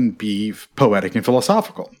also often be poetic and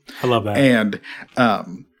philosophical. I love that. And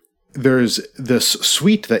there's this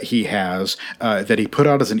suite that he has that he put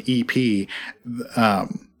out as an EP,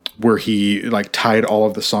 where he like tied all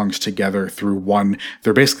of the songs together through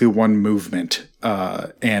they're basically one movement.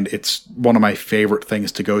 And it's one of my favorite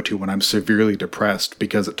things to go to when I'm severely depressed,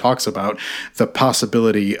 because it talks about the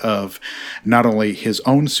possibility of not only his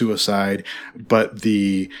own suicide, but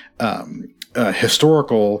the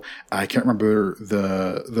historical, I can't remember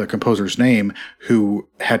the composer's name, who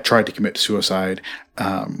had tried to commit suicide,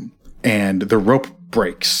 and the rope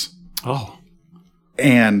breaks. Oh.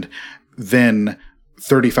 And then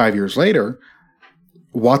 35 years later,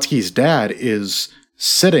 Watsky's dad is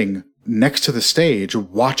sitting next to the stage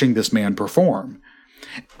watching this man perform.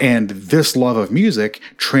 And this love of music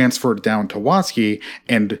transferred down to Watsky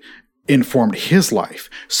and informed his life.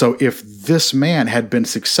 So if this man had been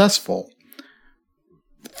successful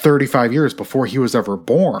 35 years before he was ever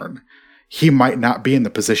born, he might not be in the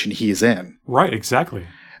position he's in. Right, exactly.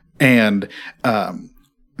 And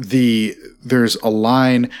there's a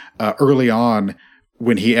line early on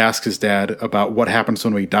when he asks his dad about what happens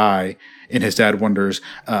when we die, and his dad wonders,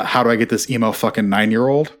 how do I get this emo fucking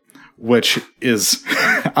 9-year-old? Which is,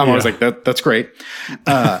 I'm always like, that's great.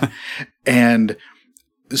 And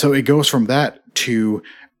so it goes from that to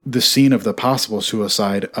the scene of the possible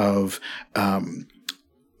suicide of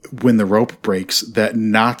when the rope breaks, that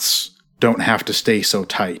knots don't have to stay so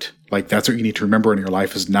tight Like, that's what you need to remember in your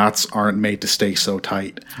life is knots aren't made to stay so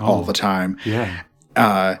tight all the time. Yeah.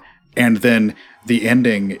 And then the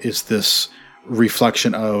ending is this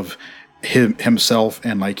reflection of himself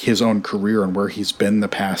and like his own career and where he's been the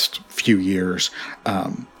past few years,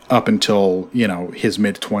 up until, you know, his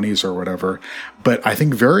mid-20s or whatever. But I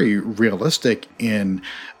think very realistic in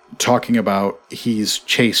talking about he's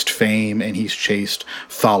chased fame and he's chased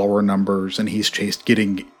follower numbers and he's chased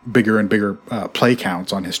getting bigger and bigger play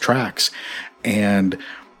counts on his tracks. And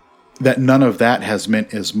that none of that has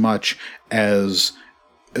meant as much as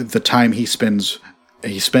the time he spent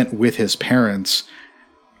with his parents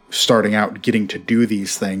starting out, getting to do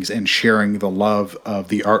these things and sharing the love of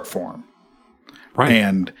the art form. Right.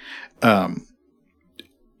 And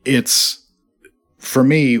it's, for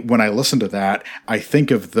me, when I listen to that, I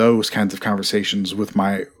think of those kinds of conversations with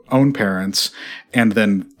my own parents. And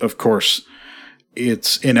then, of course,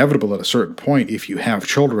 it's inevitable at a certain point, if you have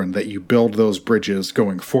children, that you build those bridges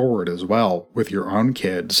going forward as well with your own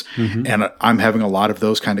kids. Mm-hmm. And I'm having a lot of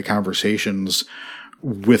those kind of conversations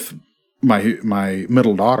with my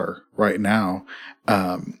middle daughter right now.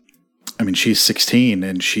 I mean, she's 16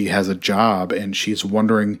 and she has a job and she's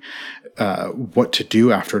wondering what to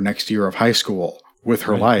do after next year of high school with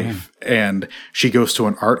her life. Yeah. And she goes to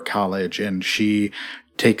an art college and she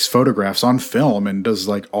takes photographs on film and does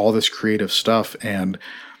like all this creative stuff. And,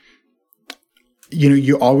 you know,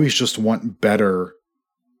 you always just want better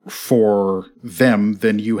for them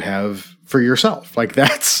than you have for yourself. Like,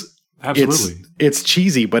 that's absolutely, it's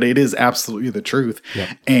cheesy, but it is absolutely the truth.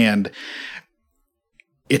 Yep. And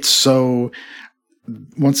it's so,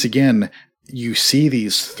 once again, you see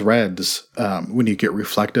these threads when you get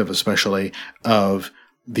reflective, especially of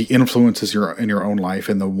the influences in your own life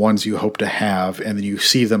and the ones you hope to have, and then you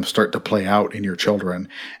see them start to play out in your children.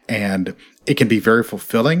 And it can be very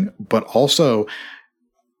fulfilling, but also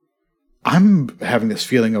I'm having this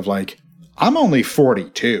feeling of like, I'm only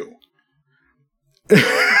 42.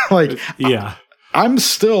 Like, yeah, I'm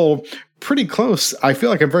still pretty close. I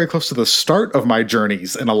feel like I'm very close to the start of my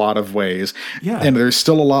journeys in a lot of ways. Yeah. And there's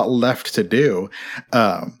still a lot left to do.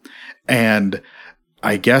 And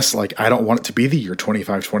I guess, like, I don't want it to be the year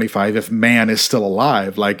 2525 if man is still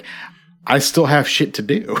alive. Like, I still have shit to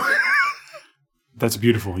do. That's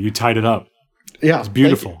beautiful. You tied it up. Yeah. It's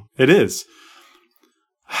beautiful. It is.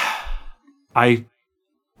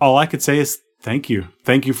 All I could say is thank you.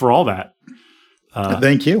 Thank you for all that.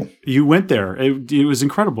 Thank you. You went there. It was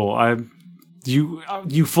incredible.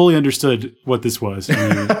 You fully understood what this was,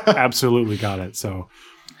 and you absolutely got it. So,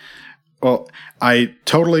 well, I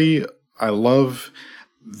love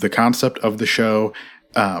the concept of the show.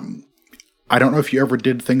 I don't know if you ever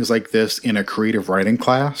did things like this in a creative writing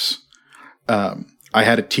class. I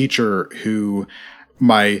had a teacher who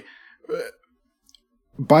by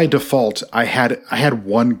default, I had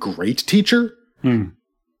one great teacher.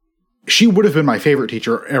 She would have been my favorite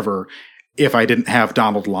teacher ever if I didn't have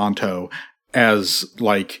Donald Lonto as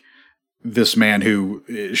like this man who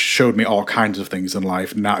showed me all kinds of things in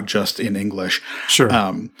life, not just in English. Sure.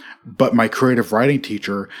 But my creative writing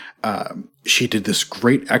teacher, she did this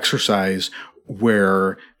great exercise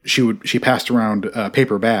where she passed around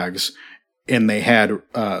paper bags and they had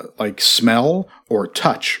like smell or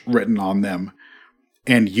touch written on them.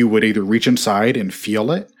 And you would either reach inside and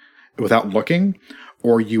feel it without looking,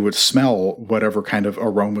 or you would smell whatever kind of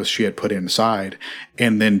aromas she had put inside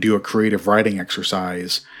and then do a creative writing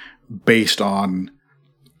exercise based on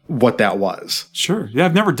what that was. Sure. Yeah,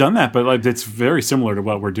 I've never done that, but like it's very similar to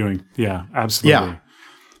what we're doing. Yeah, absolutely.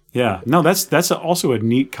 Yeah. No, that's also a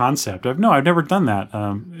neat concept. I've never done that.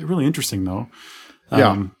 Really interesting though.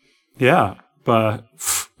 Yeah. But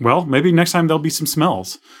well, maybe next time there'll be some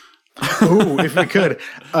smells. Ooh, if we could,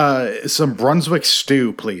 some Brunswick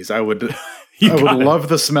stew, please. I would love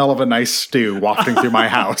the smell of a nice stew wafting through my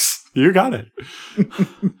house. You got it.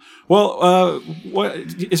 Well, what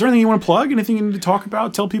is there anything you want to plug? Anything you need to talk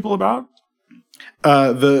about? Tell people about?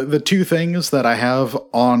 The two things that I have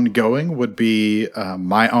ongoing would be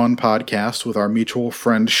my own podcast with our mutual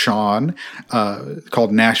friend Sean,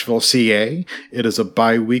 called Nashville CA. It is a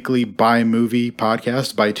bi-weekly, bi-movie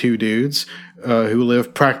podcast by two dudes who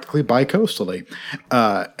live practically bi-coastally.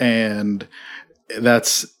 And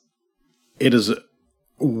it is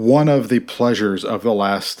one of the pleasures of the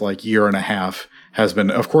last like year and a half has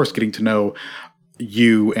been, of course, getting to know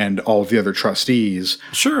you and all of the other trustees,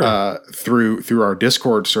 sure, through our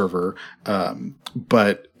Discord server,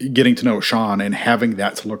 but getting to know Sean and having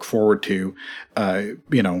that to look forward to,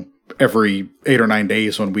 every 8 or 9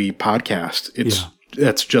 days when we podcast,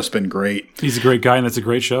 it's just been great. He's a great guy, and it's a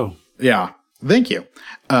great show. Yeah, Thank you.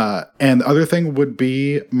 And the other thing would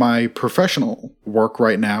be my professional work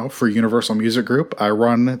right now for Universal Music Group. I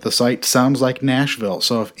run the site Sounds Like Nashville.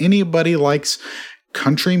 So if anybody likes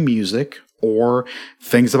country music or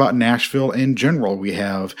things about Nashville in general, we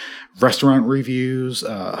have restaurant reviews,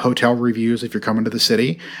 hotel reviews if you're coming to the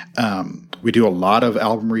city. We do a lot of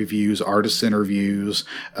album reviews, artist interviews,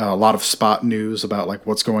 a lot of spot news about like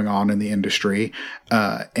what's going on in the industry.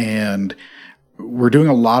 And we're doing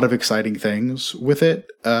a lot of exciting things with it,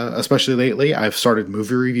 especially lately. I've started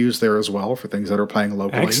movie reviews there as well for things that are playing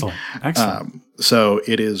locally. Excellent. So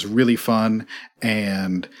it is really fun,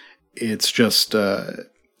 and it's just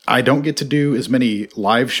I don't get to do as many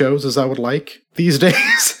live shows as I would like these days.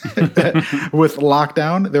 With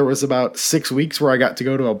lockdown, there was about 6 weeks where I got to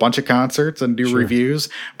go to a bunch of concerts and do reviews,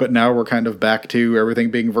 but now we're kind of back to everything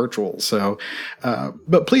being virtual. So,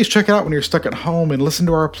 but please check it out when you're stuck at home and listen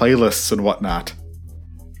to our playlists and whatnot.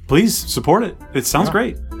 Please support it. It sounds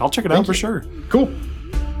great. I'll check it out for sure. Cool.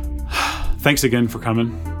 Thanks again for coming.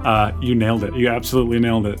 You nailed it. You absolutely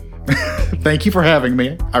nailed it. Thank you for having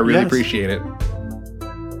me. I really appreciate it.